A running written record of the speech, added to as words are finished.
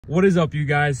What is up, you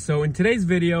guys? So in today's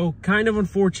video, kind of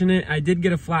unfortunate, I did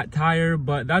get a flat tire,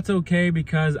 but that's okay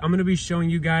because I'm going to be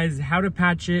showing you guys how to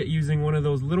patch it using one of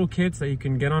those little kits that you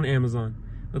can get on Amazon.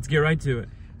 Let's get right to it.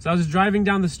 So I was driving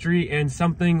down the street and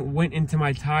something went into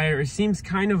my tire. It seems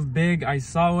kind of big. I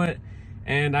saw it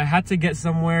and I had to get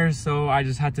somewhere, so I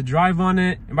just had to drive on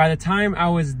it. And by the time I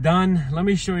was done, let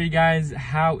me show you guys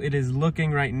how it is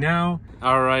looking right now.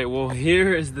 All right, well,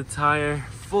 here is the tire,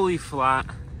 fully flat.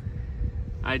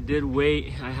 I did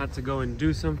wait. I had to go and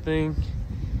do something,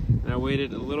 and I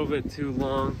waited a little bit too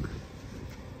long.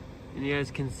 And you guys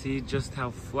can see just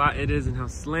how flat it is and how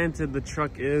slanted the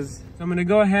truck is. So I'm gonna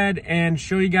go ahead and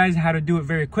show you guys how to do it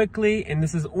very quickly. And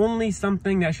this is only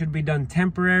something that should be done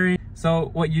temporary. So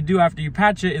what you do after you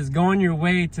patch it is go on your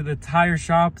way to the tire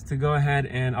shops to go ahead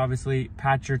and obviously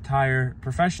patch your tire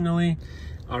professionally.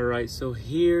 All right, so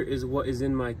here is what is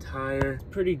in my tire.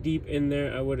 Pretty deep in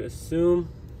there, I would assume.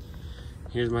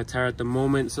 Here's my tire at the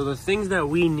moment. So the things that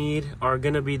we need are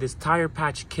gonna be this tire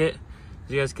patch kit.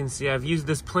 As you guys can see, I've used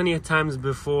this plenty of times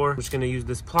before. I'm just gonna use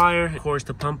this plier. Of course,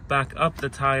 to pump back up the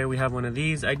tire, we have one of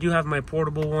these. I do have my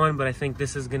portable one, but I think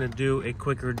this is gonna do a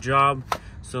quicker job.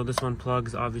 So this one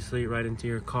plugs obviously right into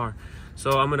your car.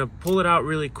 So I'm gonna pull it out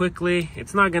really quickly.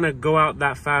 It's not gonna go out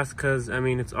that fast because I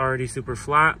mean, it's already super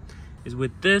flat. Is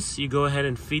with this, you go ahead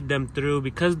and feed them through.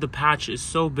 Because the patch is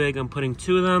so big, I'm putting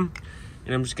 2 of them.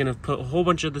 And I'm just gonna put a whole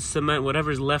bunch of the cement,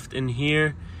 whatever's left in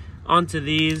here, onto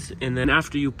these. And then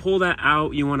after you pull that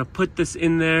out, you wanna put this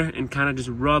in there and kind of just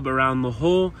rub around the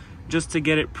hole just to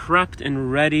get it prepped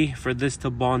and ready for this to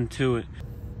bond to it.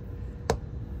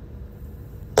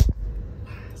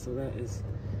 So that is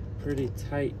pretty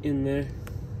tight in there.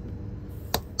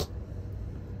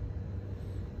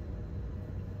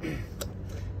 Yeah,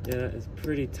 that is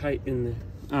pretty tight in there.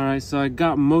 All right, so I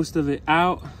got most of it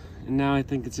out. And now I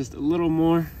think it's just a little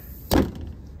more.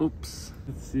 Oops.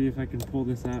 Let's see if I can pull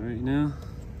this out right now.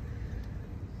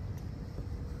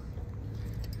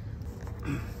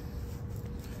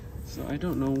 So I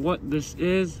don't know what this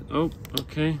is. Oh,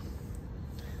 okay.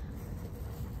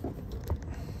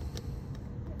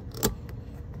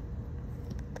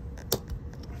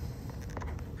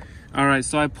 All right,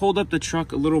 so I pulled up the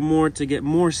truck a little more to get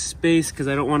more space because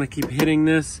I don't want to keep hitting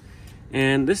this.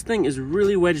 And this thing is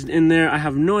really wedged in there. I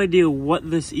have no idea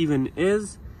what this even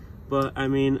is, but I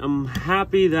mean, I'm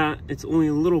happy that it's only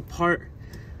a little part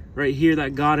right here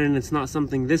that got in. It's not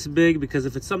something this big, because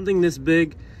if it's something this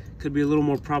big, it could be a little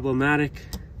more problematic.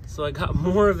 So I got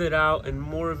more of it out and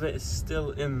more of it is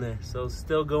still in there. So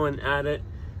still going at it.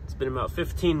 It's been about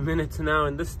 15 minutes now,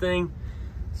 and this thing,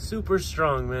 super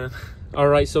strong, man. All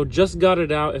right, so just got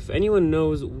it out. If anyone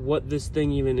knows what this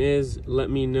thing even is, let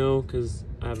me know, because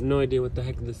I have no idea what the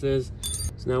heck this is.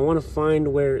 So now I want to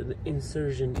find where the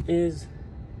insertion is.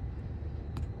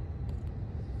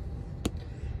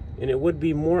 And it would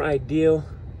be more ideal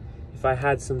if I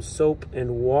had some soap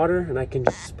and water and I can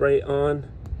just spray it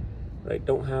on, but I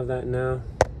don't have that now.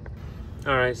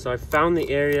 All right, so I found the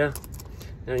area.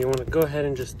 Now you want to go ahead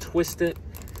and just twist it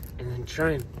and then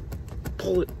try and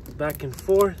pull it back and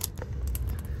forth.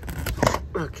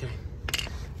 Okay,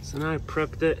 so now I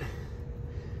prepped it.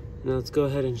 Now let's go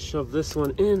ahead and shove this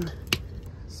one in.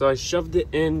 So I shoved it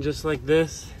in just like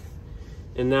this,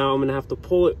 and now I'm gonna have to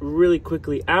pull it really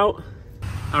quickly out.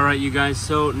 All right, you guys,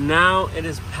 so now it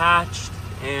is patched,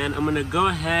 and I'm gonna go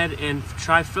ahead and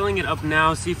try filling it up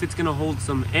now, see if it's gonna hold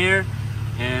some air,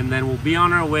 and then we'll be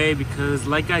on our way, because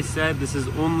like I said, this is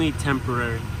only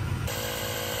temporary.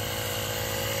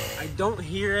 I don't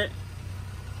hear it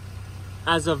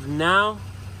as of now,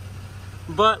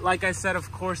 but like I said,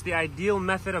 of course, the ideal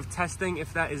method of testing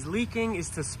if that is leaking is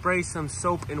to spray some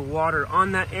soap and water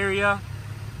on that area.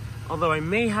 Although I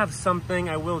may have something,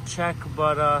 I will check,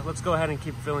 but let's go ahead and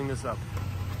keep filling this up.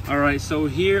 All right, so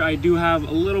here I do have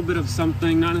a little bit of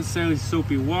something, not necessarily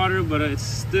soapy water, but it's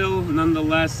still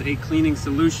nonetheless a cleaning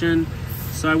solution.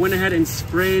 So I went ahead and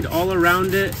sprayed all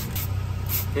around it,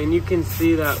 and you can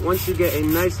see that once you get a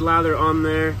nice lather on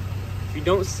there, if you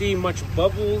don't see much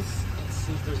bubbles, let's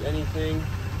see if there's anything.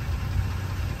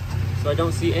 So I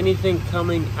don't see anything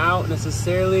coming out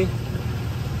necessarily.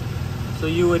 So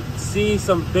you would see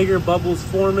some bigger bubbles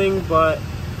forming, but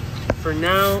for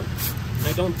now,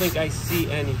 I don't think I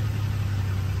see any.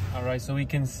 All right, so we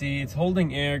can see it's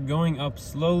holding air, going up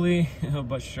slowly,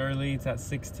 but surely. It's at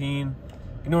 16.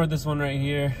 Ignore this one right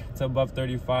here. It's above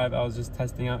 35. I was just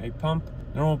testing out a pump.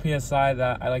 The normal PSI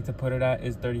that I like to put it at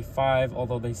is 35,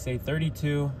 although they say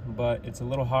 32, but it's a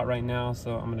little hot right now,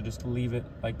 so I'm gonna just leave it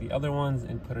like the other ones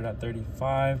and put it at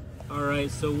 35. All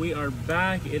right, so we are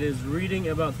back. It is reading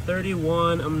about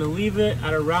 31. I'm gonna leave it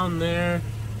at around there.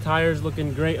 Tires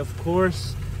looking great, of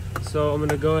course. So I'm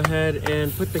gonna go ahead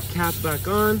and put the cap back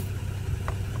on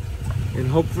and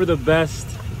hope for the best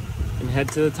and head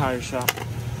to the tire shop.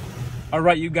 All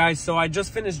right, you guys, so I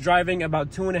just finished driving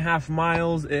about 2.5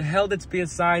 miles. It held its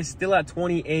PSI, still at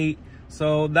 28.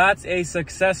 So that's a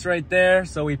success right there.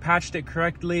 So we patched it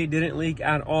correctly, didn't leak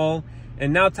at all.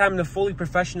 And now time to fully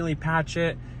professionally patch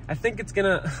it. I think it's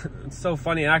gonna, it's so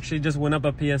funny, it actually just went up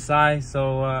a PSI.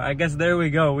 So I guess there we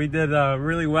go. We did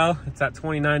really well. It's at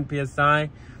 29 PSI.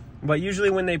 But usually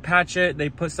when they patch it, they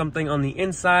put something on the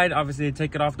inside. Obviously they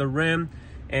take it off the rim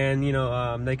and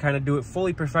they kind of do it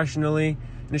fully professionally.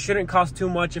 And it shouldn't cost too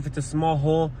much if it's a small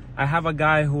hole. I have a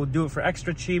guy who will do it for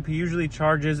extra cheap. He usually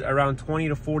charges around $20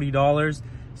 to $40.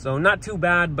 So not too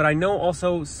bad, but I know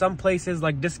also some places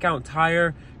like Discount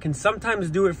Tire can sometimes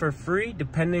do it for free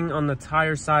depending on the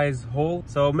tire size hole.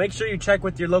 So make sure you check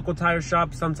with your local tire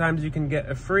shop. Sometimes you can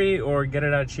get a free or get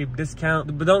it at a cheap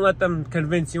discount, but don't let them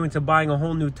convince you into buying a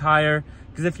whole new tire,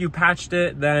 because if you patched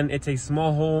it, then it's a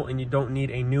small hole and you don't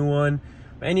need a new one.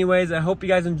 But anyways, I hope you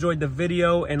guys enjoyed the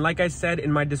video, and like I said,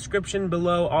 in my description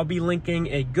below, I'll be linking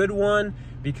a good one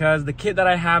because the kit that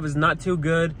I have is not too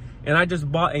good. And I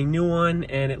just bought a new one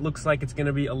and it looks like it's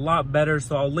gonna be a lot better.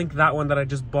 So I'll link that one that I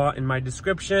just bought in my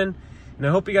description. And I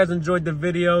hope you guys enjoyed the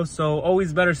video. So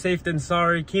always better safe than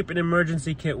sorry. Keep an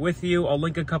emergency kit with you. I'll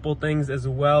link a couple things as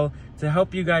well to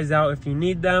help you guys out if you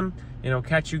need them. And I'll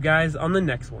catch you guys on the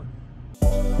next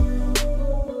one.